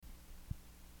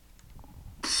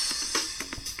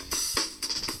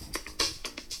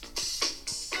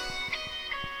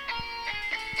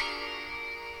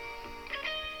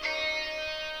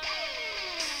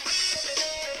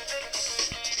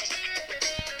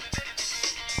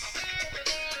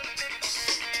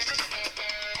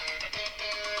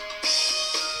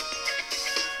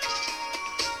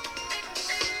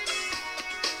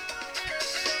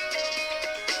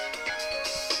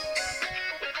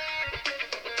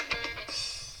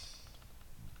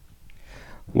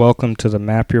Welcome to the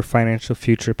Map Your Financial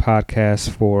Future podcast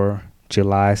for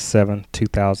July 7th,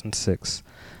 2006.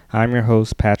 I'm your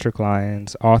host, Patrick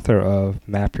Lyons, author of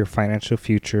Map Your Financial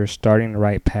Future, Starting the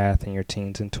Right Path in Your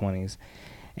Teens and 20s,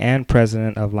 and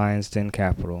president of Lyons Den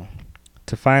Capital.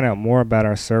 To find out more about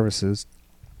our services,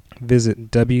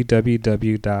 visit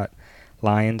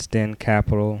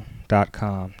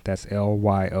www.lyonsdencapital.com. That's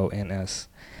Lyons.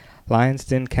 Lyons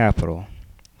Den Capital,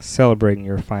 celebrating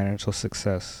your financial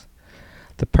success.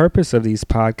 The purpose of these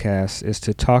podcasts is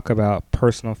to talk about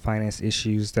personal finance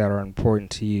issues that are important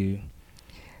to you.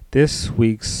 This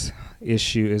week's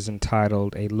issue is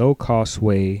entitled A Low-Cost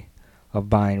Way of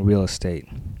Buying Real Estate.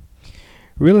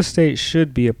 Real estate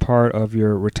should be a part of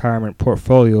your retirement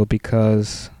portfolio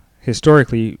because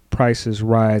historically prices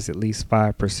rise at least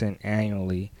 5%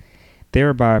 annually,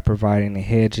 thereby providing a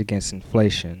hedge against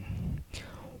inflation.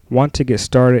 Want to get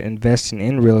started investing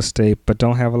in real estate but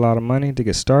don't have a lot of money to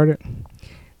get started?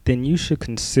 Then you should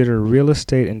consider real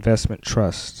estate investment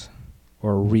trusts,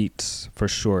 or REITs for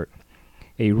short.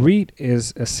 A REIT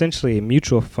is essentially a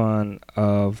mutual fund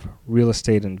of real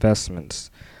estate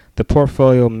investments. The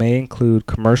portfolio may include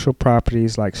commercial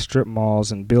properties like strip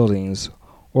malls and buildings,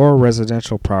 or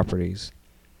residential properties.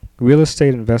 Real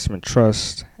estate investment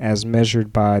trusts, as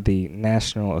measured by the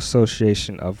National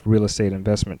Association of Real Estate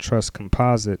Investment Trust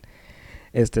Composite,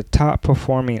 is the top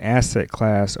performing asset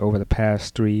class over the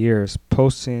past 3 years,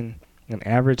 posting an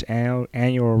average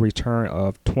annual return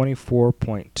of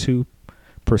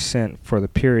 24.2% for the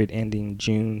period ending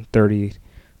June 30,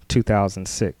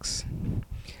 2006.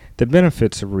 The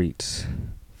benefits of REITs.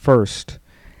 First,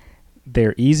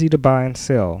 they're easy to buy and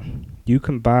sell. You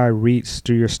can buy REITs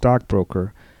through your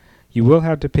stockbroker. You will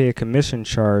have to pay a commission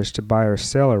charge to buy or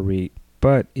sell a REIT,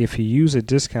 but if you use a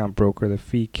discount broker, the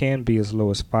fee can be as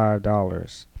low as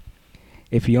 $5.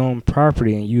 If you own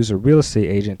property and use a real estate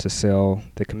agent to sell,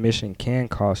 the commission can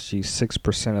cost you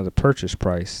 6% of the purchase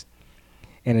price.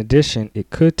 In addition,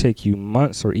 it could take you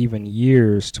months or even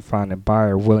years to find a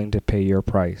buyer willing to pay your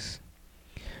price.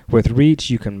 With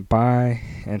REITs, you can buy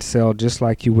and sell just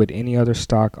like you would any other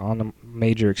stock on the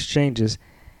major exchanges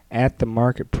at the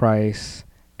market price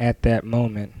at that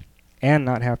moment, and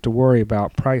not have to worry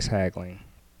about price haggling.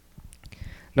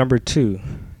 Number 2,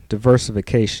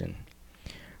 diversification.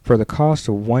 For the cost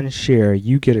of one share,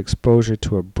 you get exposure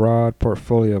to a broad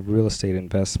portfolio of real estate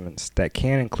investments that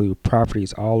can include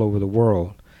properties all over the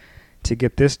world. To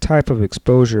get this type of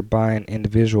exposure, buying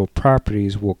individual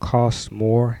properties will cost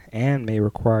more and may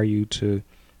require you to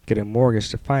get a mortgage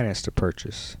to finance the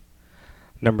purchase.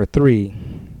 Number 3,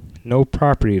 no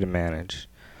property to manage.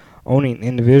 Owning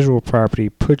individual property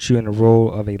puts you in the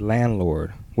role of a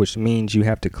landlord, which means you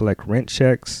have to collect rent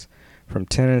checks from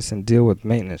tenants and deal with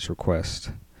maintenance requests.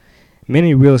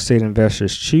 Many real estate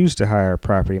investors choose to hire a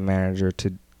property manager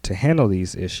to handle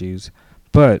these issues,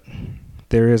 but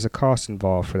there is a cost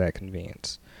involved for that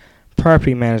convenience.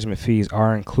 Property management fees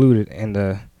are included in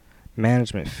the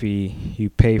management fee you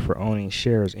pay for owning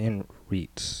shares in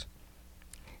REITs.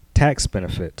 Tax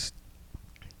benefits.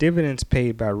 Dividends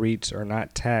paid by REITs are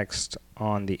not taxed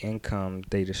on the income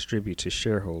they distribute to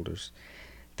shareholders.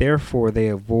 Therefore, they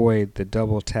avoid the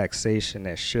double taxation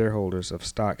that shareholders of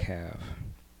stock have.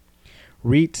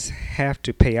 REITs have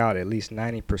to pay out at least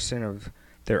 90% of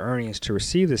their earnings to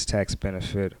receive this tax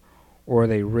benefit, or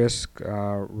they risk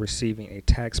receiving a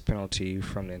tax penalty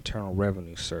from the Internal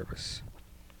Revenue Service.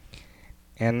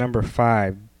 And number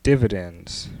 5,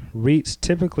 dividends. REITs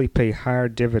typically pay higher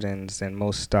dividends than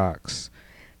most stocks.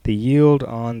 The yield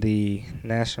on the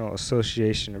National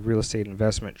Association of Real Estate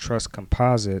Investment Trust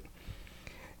Composite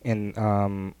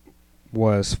was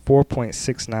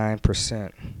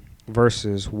 4.69%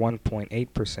 versus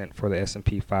 1.8% for the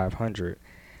S&P 500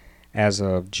 as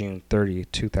of June 30,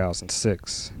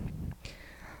 2006.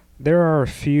 There are a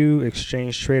few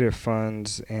exchange-traded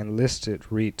funds and listed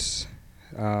REITs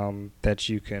that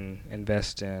you can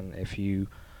invest in if you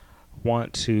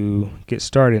want to get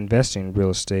started investing in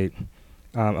real estate.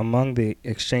 Among the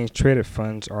exchange-traded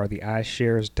funds are the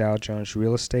iShares Dow Jones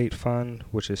Real Estate Fund,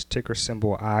 which is ticker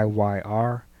symbol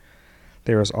IYR.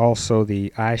 There is also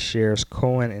the iShares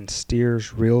Cohen and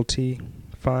Steers Realty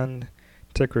Fund,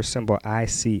 ticker symbol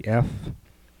ICF.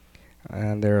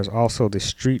 And there is also the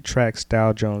Street Tracks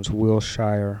Dow Jones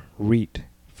Wilshire REIT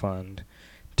Fund,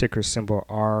 ticker symbol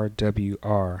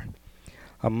RWR.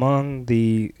 Among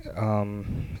the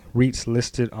REITs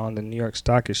listed on the New York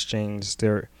Stock Exchange,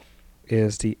 there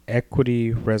is the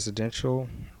Equity Residential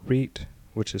REIT,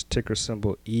 which is ticker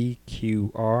symbol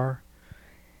EQR,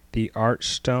 the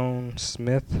Archstone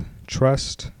Smith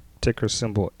Trust, ticker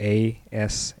symbol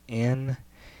ASN,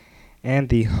 and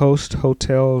the Host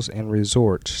Hotels and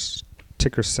Resorts,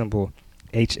 ticker symbol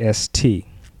HST.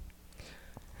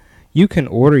 You can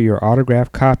order your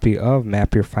autographed copy of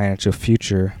Map Your Financial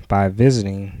Future by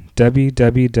visiting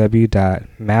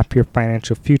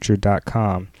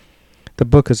www.mapyourfinancialfuture.com. The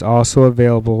book is also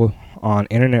available on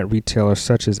internet retailers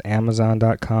such as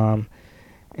Amazon.com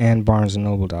and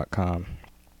BarnesandNoble.com.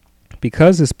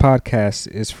 Because this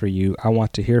podcast is for you, I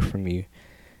want to hear from you.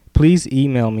 Please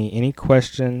email me any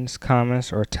questions,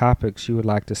 comments, or topics you would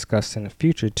like discussed in the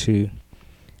future to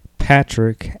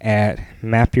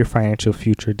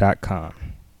Patrick@mapyourfinancialfuture.com.